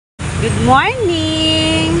Good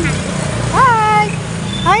morning! Hi!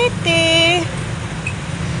 Hi, te!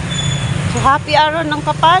 So, happy araw ng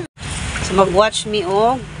kapal. So, mag-watch me,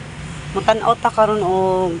 oh. Matanaw ta karon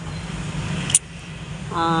og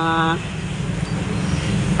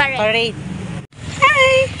parade.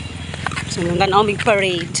 Hi! So, matanaw mig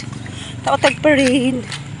parade. Tao tag-parade.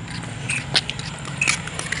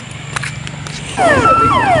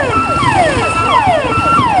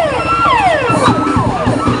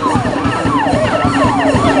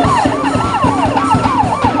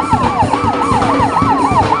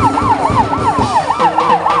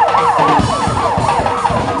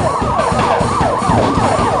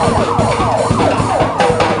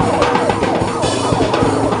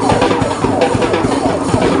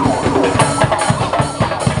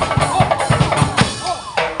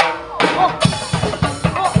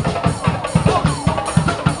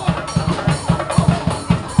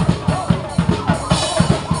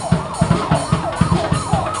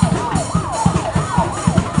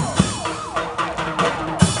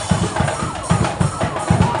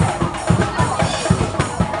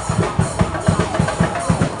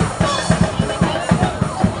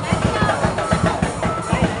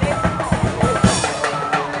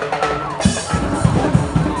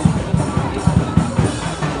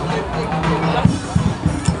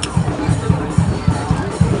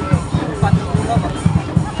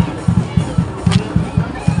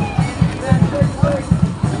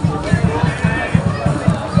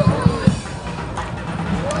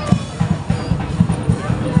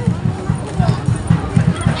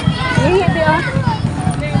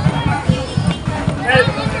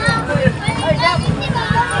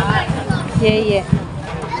 Yeah.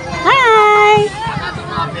 Hi!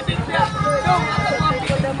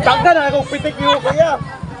 Tangga na akong pitik niyo kaya.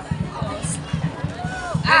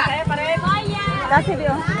 Kasi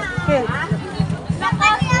diyo. Okay.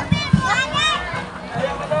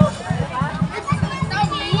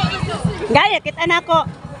 Gaya, kita na ako.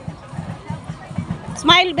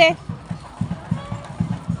 Smile, be.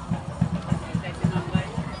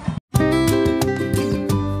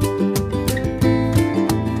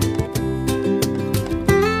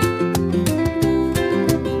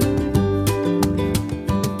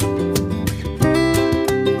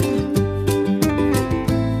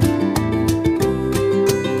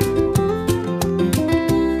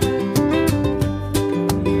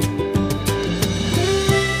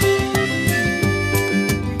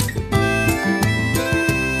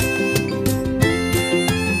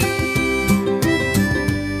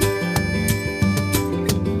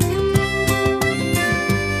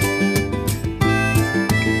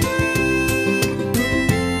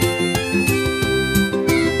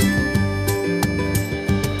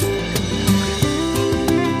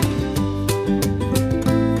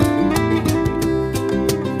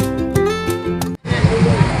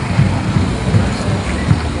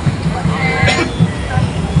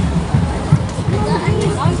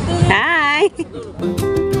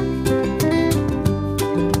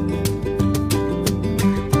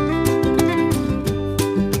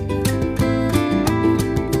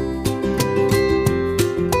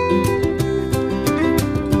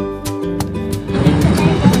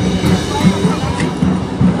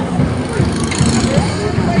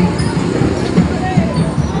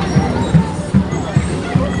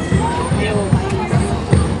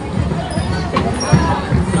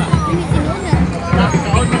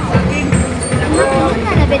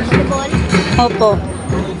 Opo.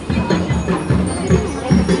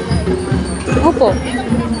 Opo.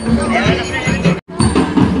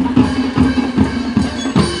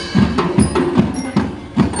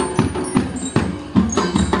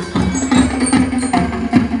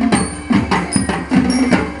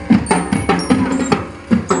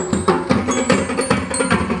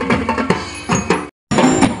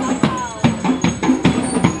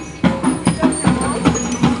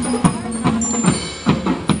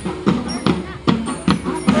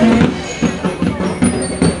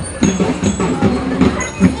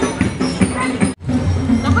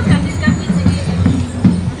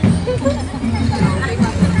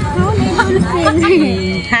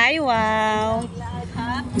 Hi, wow.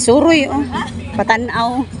 Suroy, oh.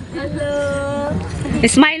 Patanaw. Hello.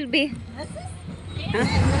 Smile, be. Huh?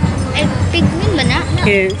 Eh, pigmin ba na?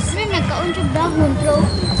 Yes. Ano, nagkaunsyag dahon, bro.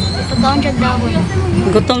 Pagkaunsyag dahon.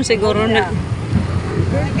 Gutom siguro na.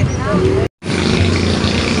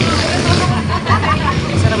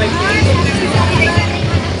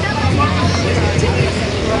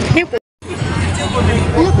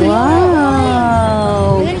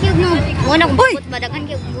 Wow. Wala kong bukot ba? Dagan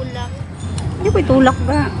kayo bulak. Hindi ko itulak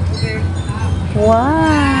ba?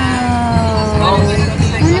 Wow.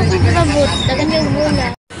 Ano ko yung mula.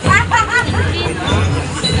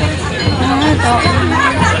 Ito.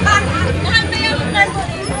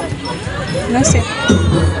 Nasi.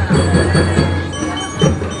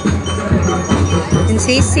 And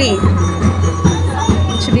sisi.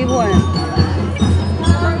 Should be one.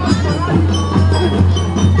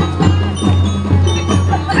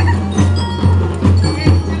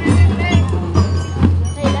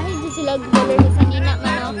 Ay, lahi di sila color ni kanina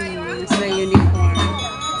man, no? Sa uniform.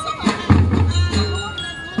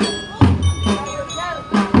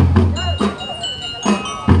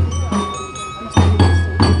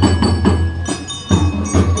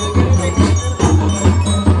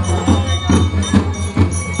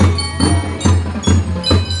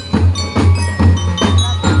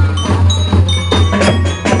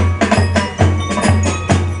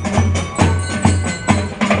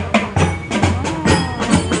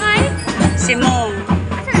 Simong.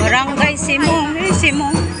 Barangay Simong.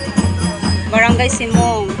 Simong. Barangay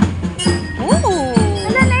Simong. Ooh.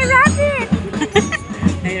 Wala na yung rabbit.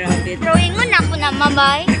 Ay, rabbit. Drawing mo na po na,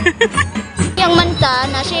 mabay. Yung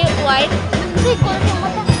manta na siya white. Hindi ko yung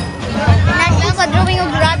mata. Naka-drawing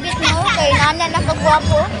yung rabbit mo. Kay nana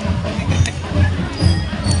nakagwapo.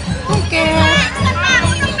 Okay.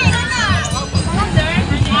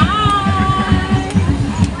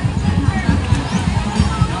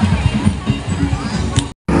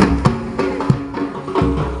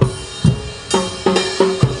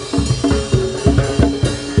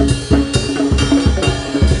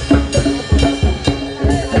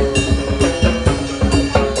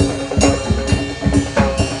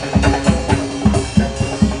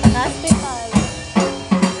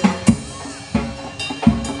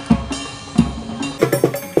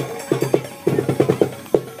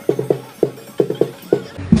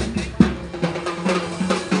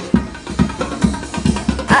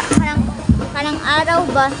 Parang araw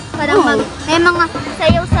ba? Parang Oo. may mga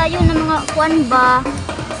sayaw-sayaw na mga kwan ba?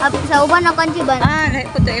 Sa uban na kanji ba? Lahat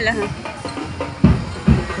po ito ilang.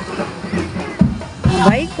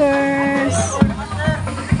 Bikers.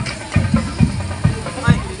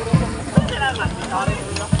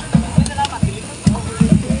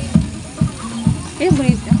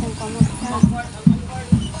 Bonito akong kamusta.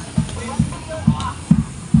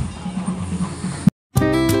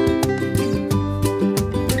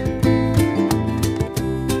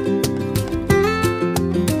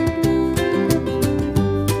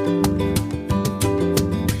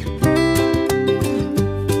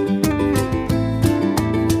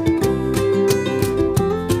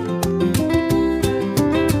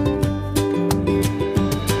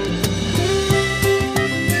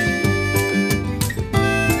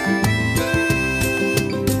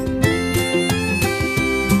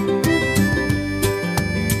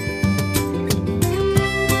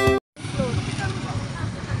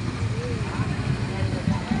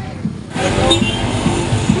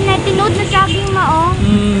 Tinod na saging mao.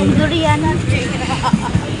 Kung durian.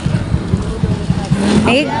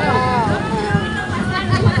 Eh?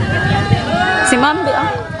 Si Ma'am.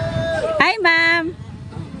 Hi, Ma'am.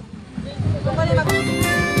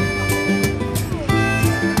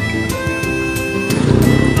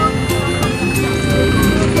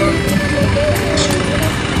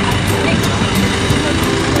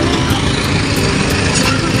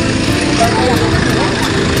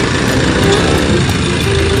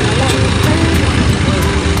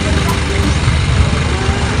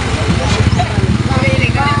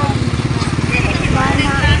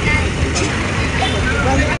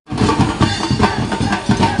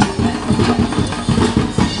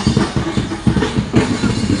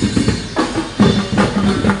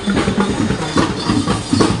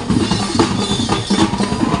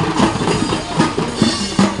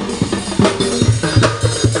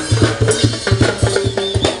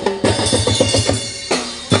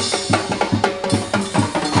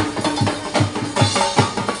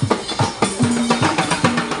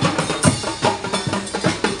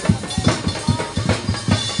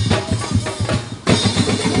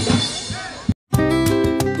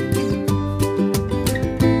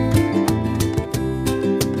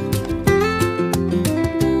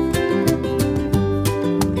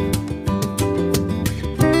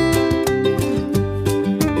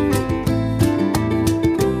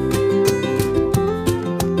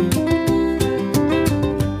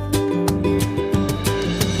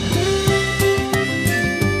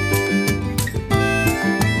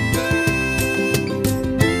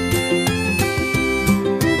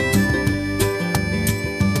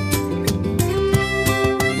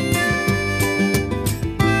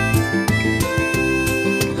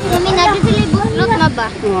 ba?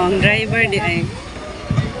 Ang driver di ay.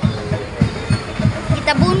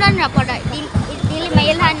 Itabunan na para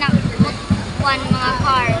may ilhan na one mga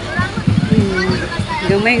car.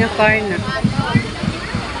 Gamay nga car na.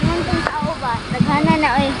 Anong kung tao ba? Daghana na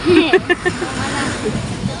oy.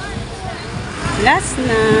 Last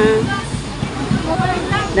na.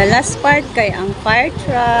 The last part kay ang fire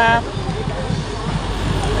truck.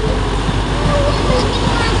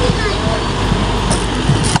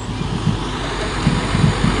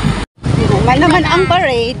 Normal naman ang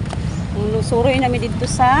parade. Suroy namin dito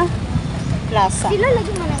sa plaza. Sila lagi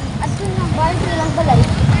man ang adto nang balik silang balay.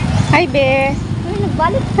 Hi, be. Ay,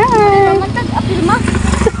 nagbalik. Hi. Matag apilma.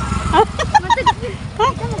 Matag apil.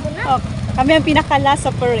 Oh, kami ang pinakala sa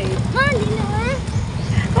parade. Man, di na.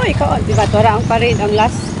 Oh, ikaw, di ba? Tora ang parade, ang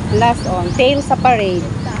last on. Tail sa parade.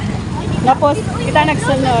 Tapos, kita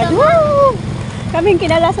nagsunod. Woo! Kami ang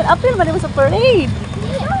kinalasan. April, mali mo sa parade.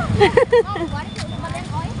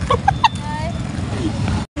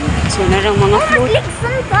 So, narang mga float.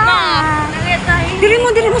 Likson ka. Diri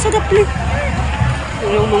mo sa daplin.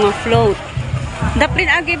 Narang mga float. Daplin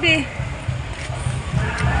agi, be.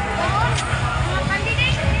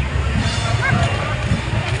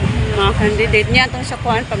 Mga candidate niya itong sa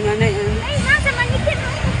kuhan pag nanay. Ay, nasa manikit.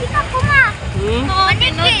 Kita ko ma.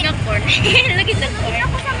 Manikit. Lagi sa corn. Kita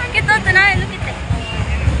ko sa manikit. Ito, tanahin. Lugit.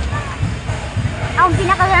 Ang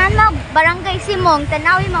pinakaganan mo, Barangay Simong.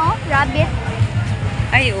 Tanawi mo, rabbit.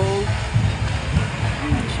 Ay, oh.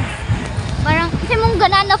 Simong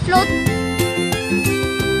ganan na float.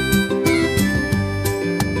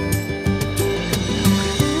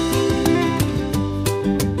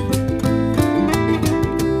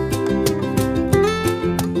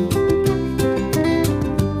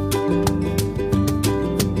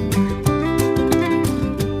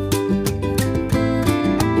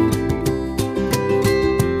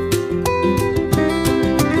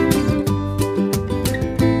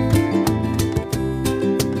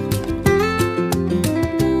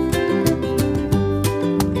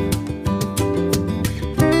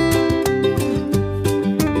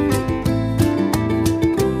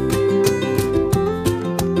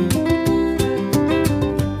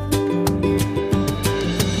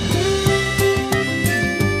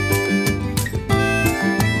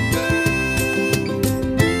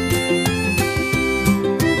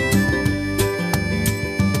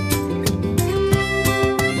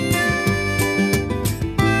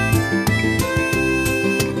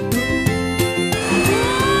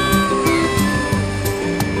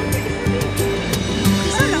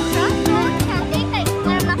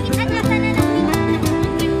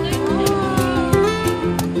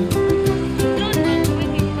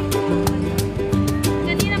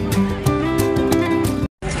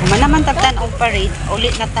 Naman tagtan og parade,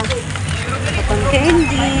 ulit na ta. Katong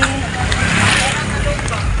candy.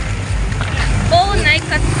 Oh,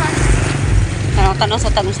 naikat-kat. Tanong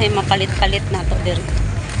sa tanong sa'yo mapalit-palit na to diri.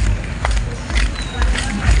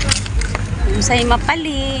 Sa'yo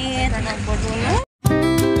mapalit.